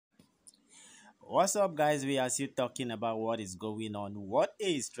What's up, guys? We are still talking about what is going on, what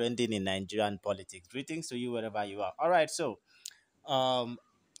is trending in Nigerian politics. Greetings to you wherever you are. All right, so um,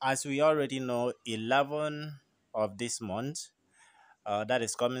 as we already know, 11 of this month, that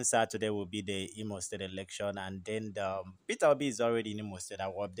is coming Saturday, will be the Imo State election, and then Peter Obi is already in Imo State. I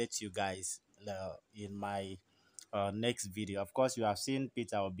will update you guys in my next video. Of course, you have seen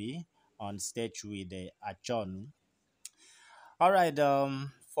Peter Obi on stage with the Achonu. All right.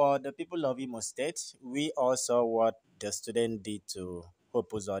 For the people of Imo State, we also what the student did to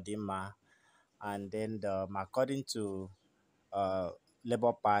Hope Uzodinma, and then according to uh,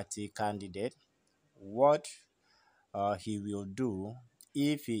 Labour Party candidate, what he will do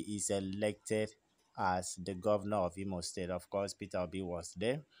if he is elected as the governor of Imo State. Of course, Peter Obi was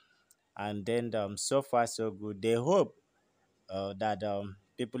there, and then so far so good. They hope that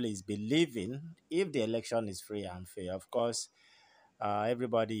people is believing if the election is free and fair. Of course,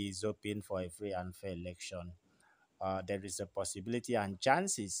 everybody is hoping for a free and fair election. There is a possibility and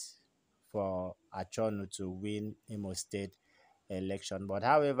chances for Achonu to win Imo State election. But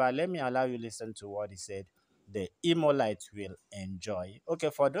however, let me allow you listen to what he said the Imolites will enjoy.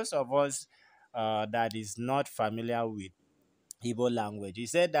 Okay, for those of us that is not familiar with Igbo language, he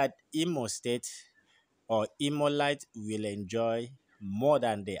said that Imo State or Imolite will enjoy more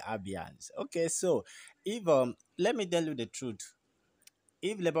than the Abians. Okay, so if let me tell you the truth.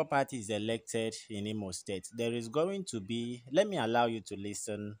 If Labour Party is elected in Imo State, there is going to be, let me allow you to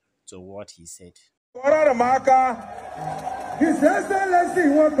listen to what he said. And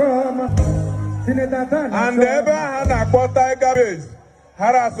ever had a quarter garbage.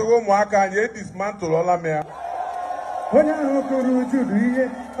 Harasso Mwaka and yet dismantle Olamea.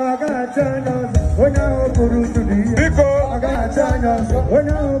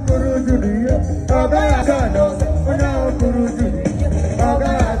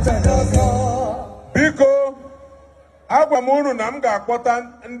 Biko agwamunu na m ga-akpọta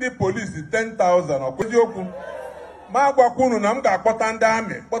ndị polisi 10,000 ọkụzi okwu ma agwakwunu na m ga-akpọta ndị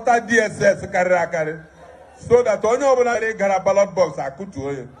amị kpọta DSS karịrị akarị so that onye ọbụla gara ballot box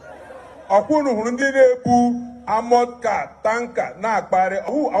akụtuo ya ọkwunu hụrụ ndị na-ebu armored car tanka na-akparị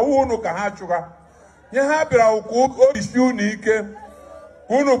ọwụ unu ka ha chụga nye ha bịara ụkwụ obisi unu ike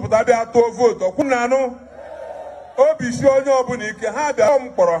unu pụta bịa tụọ vootu ọkwunu anụ obisi onye ọbụla ike ha bịara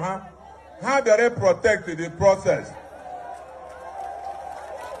mkpọrọ ha bịara protect the process.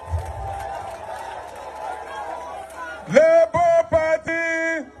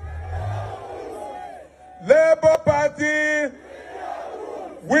 Labour Party,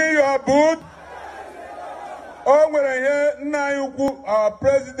 we your boot. O nwere ihe nna anyị ukwu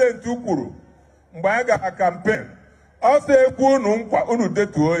president kwuru mgbe anyị gara campaign. Ọ sị ekwu unu nkwa unu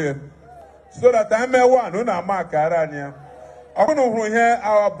detuo ya so that I may one unu ama akara anyị ya. Ọ bụrụ hụrụ ihe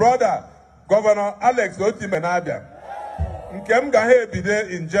our brother Governor Alex Otime na-abịa nke m ga ha ebido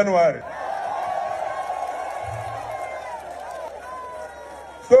in January.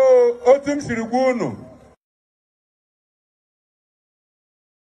 So otu m siri gwa unu